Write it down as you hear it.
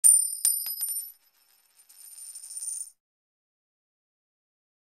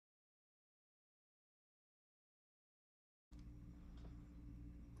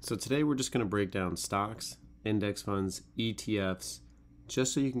So today we're just going to break down stocks, index funds, ETFs,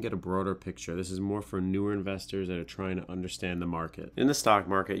 just so you can get a broader picture. This is more for newer investors that are trying to understand the market. In the stock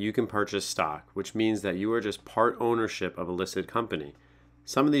market, you can purchase stock, which means that you are just part ownership of a listed company.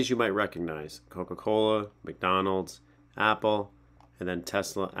 Some of these you might recognize: Coca-Cola, McDonald's, Apple, and then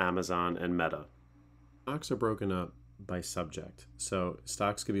Tesla, Amazon, and Meta. Stocks are broken up by subject. So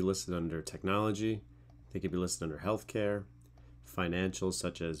stocks could be listed under technology, they could be listed under healthcare, financials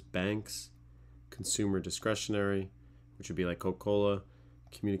such as banks, consumer discretionary, which would be like Coca-Cola,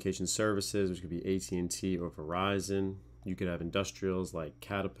 communication services, which could be AT&T or Verizon. You could have industrials like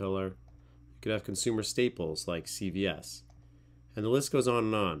Caterpillar. You could have consumer staples like CVS. And the list goes on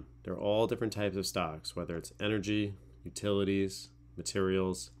and on. They're all different types of stocks, whether it's energy, utilities,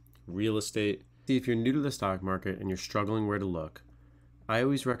 materials, real estate. See, if you're new to the stock market and you're struggling where to look, I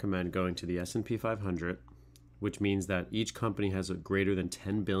always recommend going to the S&P 500, which means that each company has a greater than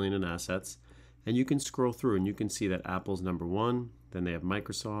 10 billion in assets. And you can scroll through and you can see that Apple's number one, then they have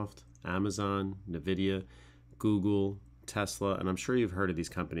Microsoft, Amazon, Nvidia, Google, Tesla, and I'm sure you've heard of these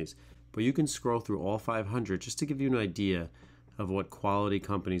companies. But you can scroll through all 500 just to give you an idea of what quality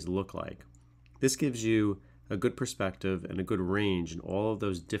companies look like. This gives you a good perspective and a good range in all of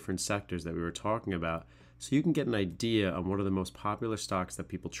those different sectors that we were talking about, so you can get an idea on what are the most popular stocks that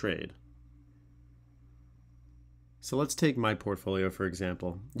people trade. So let's take my portfolio for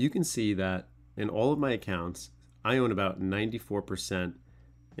example. You can see that in all of my accounts, I own about 94%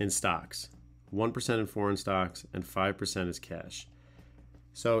 in stocks, 1% in foreign stocks, and 5% is cash.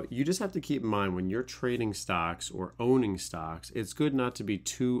 So you just have to keep in mind when you're trading stocks or owning stocks, it's good not to be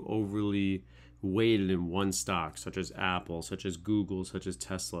too overly weighted in one stock, such as Apple, such as Google, such as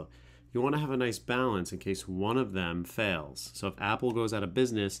Tesla. You want to have a nice balance in case one of them fails. So if Apple goes out of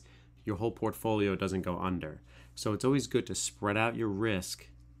business, your whole portfolio doesn't go under. So it's always good to spread out your risk.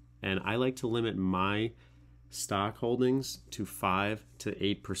 And I like to limit my stock holdings to 5 to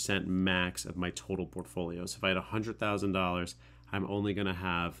 8% max of my total portfolio. So if I had $100,000, I'm only going to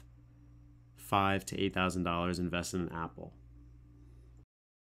have $5,000 to $8,000 invested in Apple.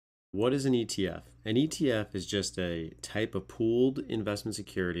 What is an ETF? An ETF is just a type of pooled investment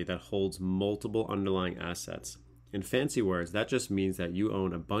security that holds multiple underlying assets. In fancy words, that just means that you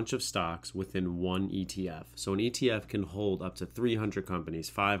own a bunch of stocks within one ETF. So an ETF can hold up to 300 companies,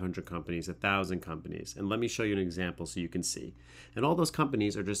 500 companies, 1,000 companies. And let me show you an example so you can see. And all those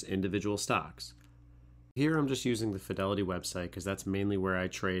companies are just individual stocks. Here I'm just using the Fidelity website because that's mainly where I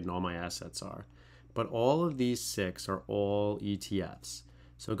trade and all my assets are. But all of these 6 are all ETFs.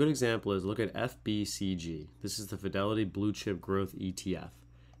 So a good example is look at FBCG. This is the Fidelity Blue Chip Growth ETF.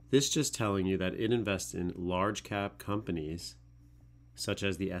 This is just telling you that it invests in large cap companies such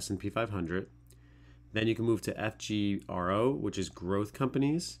as the S&P 500. Then you can move to FGRO, which is growth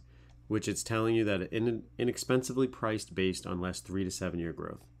companies, which it's telling you that inexpensively priced based on less 3 to 7 year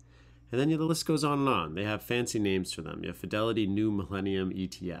growth. And then the list goes on and on. They have fancy names for them. You have Fidelity New Millennium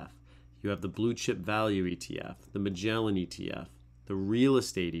ETF. You have the Blue Chip Value ETF, the Magellan ETF, the Real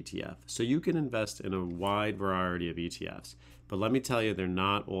Estate ETF. So you can invest in a wide variety of ETFs. But let me tell you, they're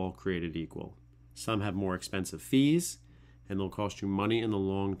not all created equal. Some have more expensive fees, and they'll cost you money in the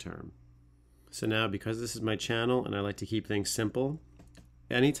long term. So now, because this is my channel and I like to keep things simple,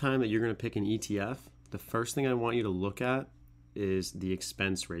 anytime that you're going to pick an ETF, the first thing I want you to look at is the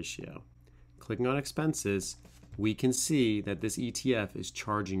expense ratio. Clicking on expenses, we can see that this ETF is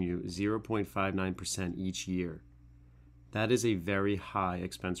charging you 0.59% each year. That is a very high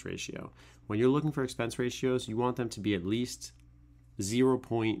expense ratio. When you're looking for expense ratios, you want them to be at least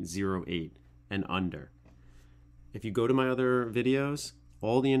 0.08 and under. If you go to my other videos,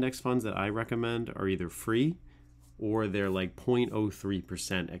 all the index funds that I recommend are either free or they're like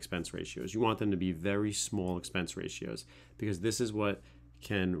 0.03% expense ratios. You want them to be very small expense ratios because this is what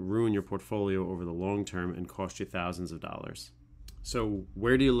can ruin your portfolio over the long term and cost you thousands of dollars. So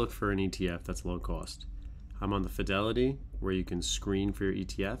where do you look for an ETF that's low cost? I'm on the Fidelity where you can screen for your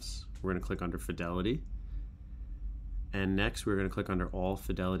ETFs. We're going to click under Fidelity. And next we're going to click under all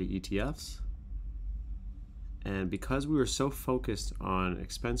Fidelity ETFs. And because we were so focused on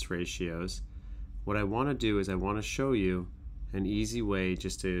expense ratios, what I want to do is I want to show you an easy way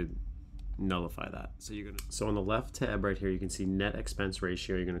just to nullify that. So on the left tab right here, you can see net expense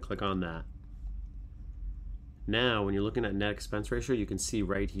ratio. You're going to click on that. Now, when you're looking at net expense ratio, you can see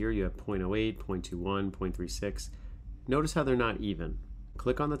right here you have 0.08, 0.21, 0.36. Notice how they're not even.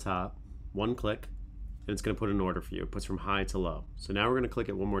 Click on the top, one click, and it's going to put an order for you. It puts from high to low. So now we're going to click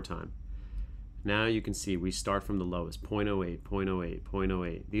it one more time. Now you can see we start from the lowest, 0.08, 0.08,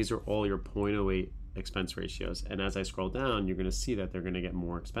 0.08. These are all your 0.08 expense ratios. And as I scroll down, you're going to see that they're going to get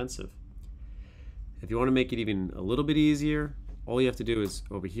more expensive. If you want to make it even a little bit easier, all you have to do is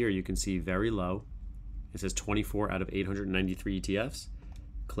over here, you can see very low. It says 24 out of 893 ETFs.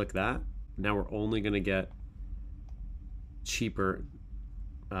 Click that. Now we're only going to get cheaper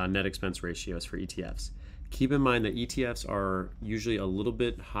net expense ratios for ETFs. Keep in mind that ETFs are usually a little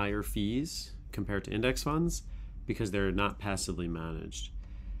bit higher fees compared to index funds because they're not passively managed.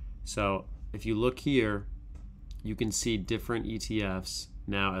 So if you look here, you can see different ETFs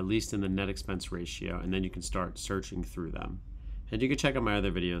now, at least in the net expense ratio, and then you can start searching through them. And you can check out my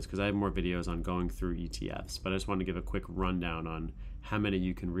other videos because I have more videos on going through ETFs, but I just want to give a quick rundown on how many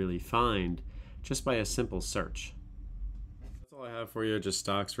you can really find just by a simple search. That's all I have for you, just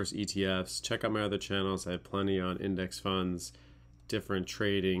stocks versus ETFs. Check out my other channels. I have plenty on index funds, different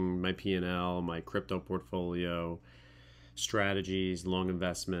trading, my P&L, my crypto portfolio, strategies, long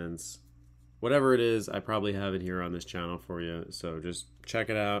investments. Whatever it is, I probably have it here on this channel for you. So just check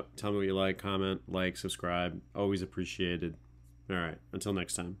it out. Tell me what you like, comment, like, subscribe. Always appreciated. All right, until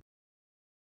next time.